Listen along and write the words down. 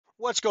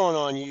What's going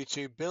on,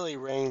 YouTube? Billy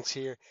Rains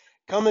here,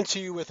 coming to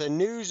you with a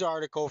news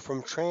article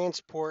from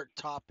Transport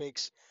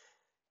Topics,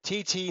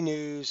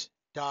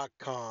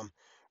 ttnews.com,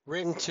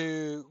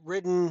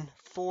 written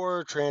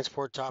for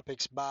Transport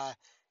Topics by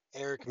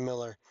Eric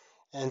Miller.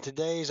 And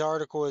today's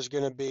article is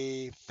going to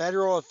be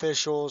federal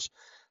officials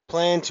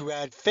plan to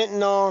add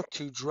fentanyl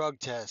to drug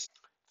tests.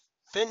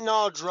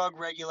 Fentanyl drug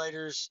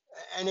regulators,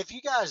 and if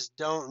you guys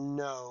don't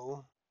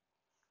know,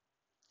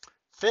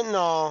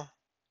 fentanyl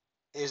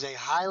is a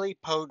highly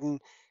potent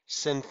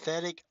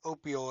synthetic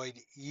opioid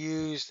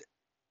used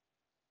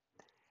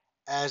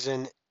as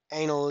an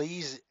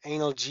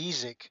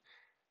analgesic.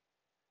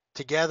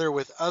 Together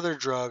with other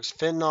drugs,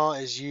 fentanyl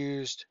is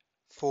used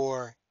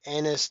for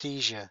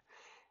anesthesia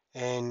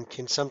and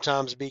can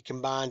sometimes be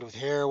combined with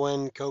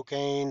heroin,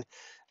 cocaine,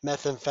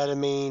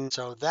 methamphetamine.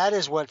 So that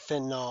is what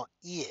fentanyl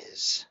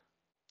is.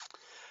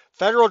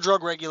 Federal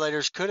drug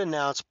regulators could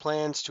announce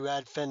plans to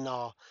add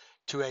fentanyl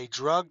to a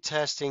drug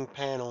testing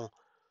panel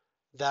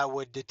that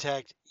would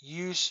detect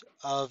use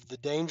of the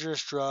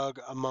dangerous drug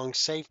among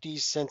safety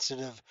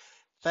sensitive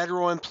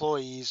federal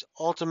employees,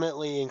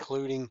 ultimately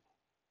including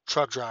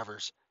truck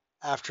drivers,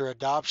 after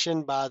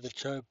adoption by the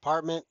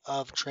Department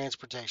of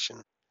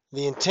Transportation.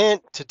 The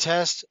intent to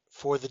test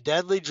for the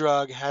deadly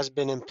drug has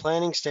been in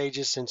planning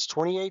stages since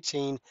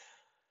 2018,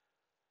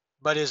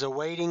 but is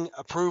awaiting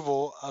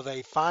approval of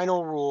a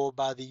final rule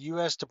by the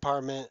U.S.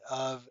 Department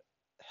of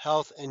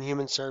Health and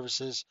Human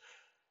Services,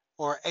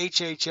 or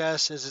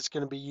HHS as it's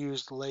going to be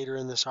used later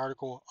in this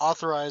article,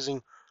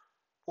 authorizing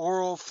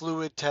oral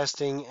fluid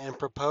testing and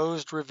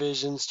proposed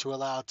revisions to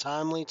allow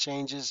timely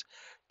changes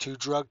to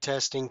drug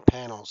testing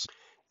panels.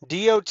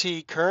 DOT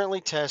currently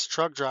tests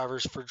truck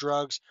drivers for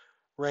drugs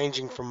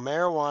ranging from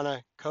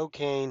marijuana,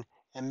 cocaine,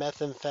 and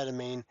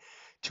methamphetamine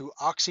to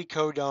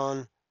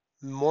oxycodone,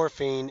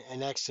 morphine,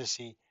 and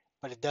ecstasy,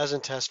 but it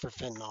doesn't test for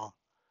fentanyl.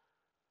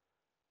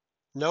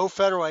 No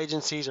federal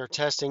agencies are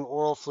testing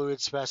oral fluid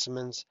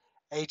specimens,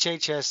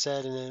 HHS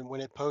said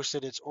when it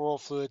posted its oral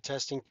fluid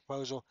testing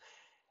proposal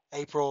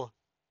April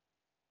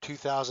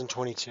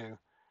 2022.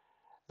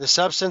 The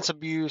Substance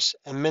Abuse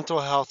and Mental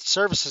Health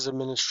Services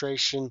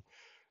Administration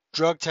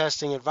Drug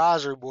Testing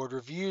Advisory Board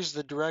reviews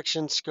the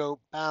direction, scope,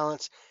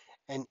 balance,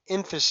 and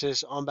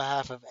emphasis on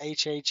behalf of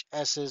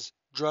HHS's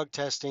drug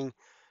testing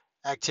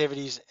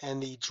activities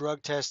and the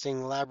Drug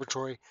Testing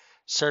Laboratory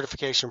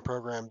Certification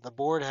Program. The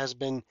board has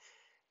been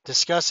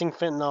discussing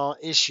fentanyl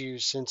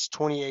issues since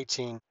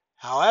 2018.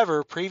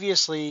 However,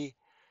 previously,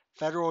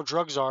 federal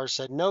drug czars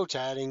said no to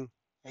adding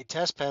a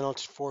test panel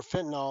for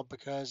fentanyl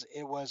because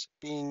it was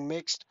being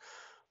mixed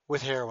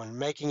with heroin,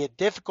 making it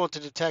difficult to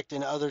detect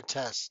in other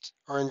tests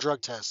or in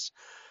drug tests.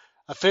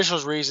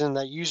 Officials reasoned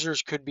that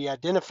users could be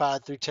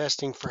identified through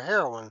testing for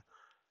heroin.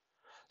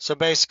 So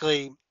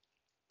basically,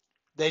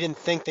 they didn't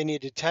think they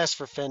needed to test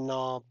for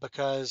fentanyl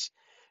because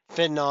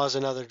fentanyl is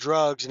in other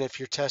drugs, and if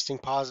you're testing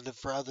positive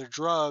for other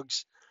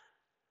drugs,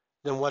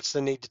 then what's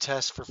the need to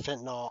test for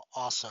fentanyl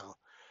also?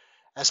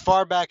 As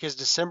far back as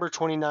December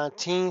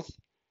 2019,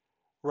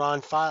 Ron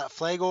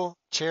Flegel,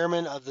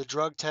 chairman of the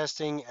Drug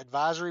Testing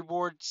Advisory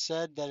Board,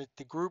 said that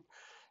the group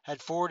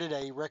had forwarded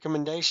a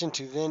recommendation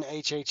to then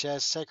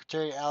HHS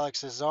Secretary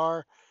Alex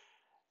Azar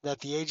that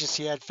the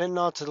agency add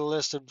fentanyl to the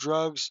list of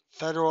drugs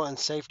federal and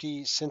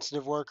safety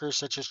sensitive workers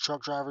such as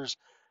truck drivers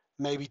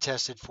may be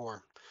tested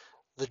for.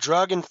 The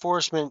Drug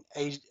Enforcement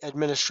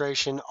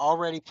Administration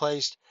already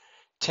placed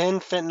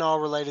 10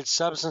 fentanyl related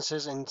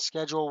substances in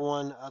Schedule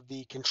 1 of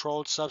the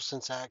Controlled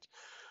Substance Act,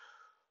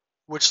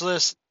 which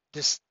lists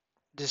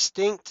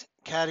distinct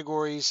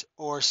categories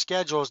or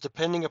schedules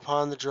depending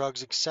upon the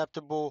drug's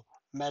acceptable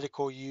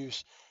medical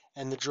use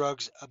and the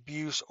drug's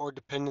abuse or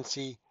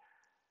dependency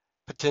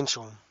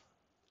potential.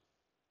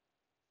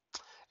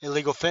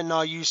 Illegal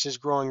fentanyl use is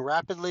growing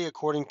rapidly,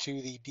 according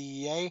to the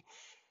DEA.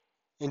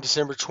 In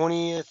December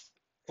 20th,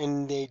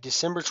 in the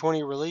December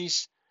 20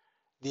 release,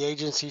 the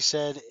agency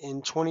said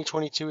in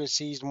 2022 it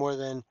seized more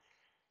than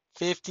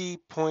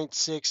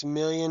 50.6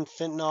 million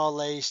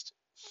fentanyl-laced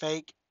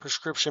fake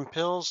prescription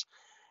pills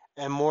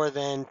and more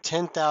than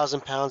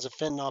 10,000 pounds of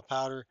fentanyl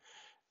powder.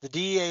 The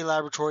DEA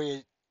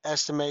laboratory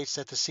estimates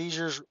that the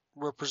seizures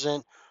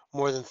represent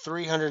more than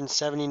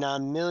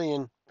 379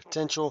 million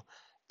potential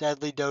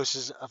deadly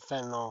doses of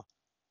fentanyl.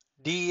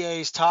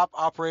 DEA's top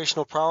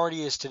operational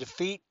priority is to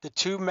defeat the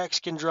two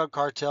Mexican drug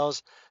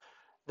cartels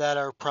that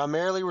are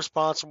primarily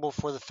responsible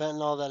for the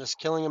fentanyl that is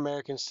killing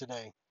Americans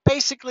today.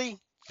 Basically,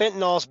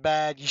 fentanyl's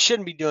bad. You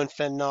shouldn't be doing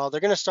fentanyl. They're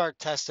going to start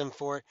testing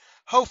for it.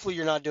 Hopefully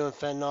you're not doing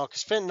fentanyl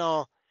because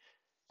fentanyl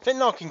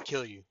can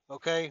kill you,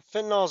 okay?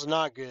 Fentanyl's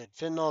not good.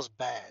 Fentanyl's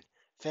bad.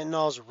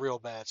 Fentanyl's real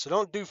bad. So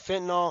don't do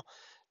fentanyl.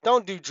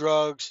 Don't do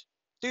drugs.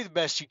 Do the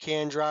best you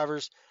can,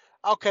 drivers.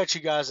 I'll catch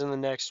you guys in the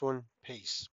next one. Peace.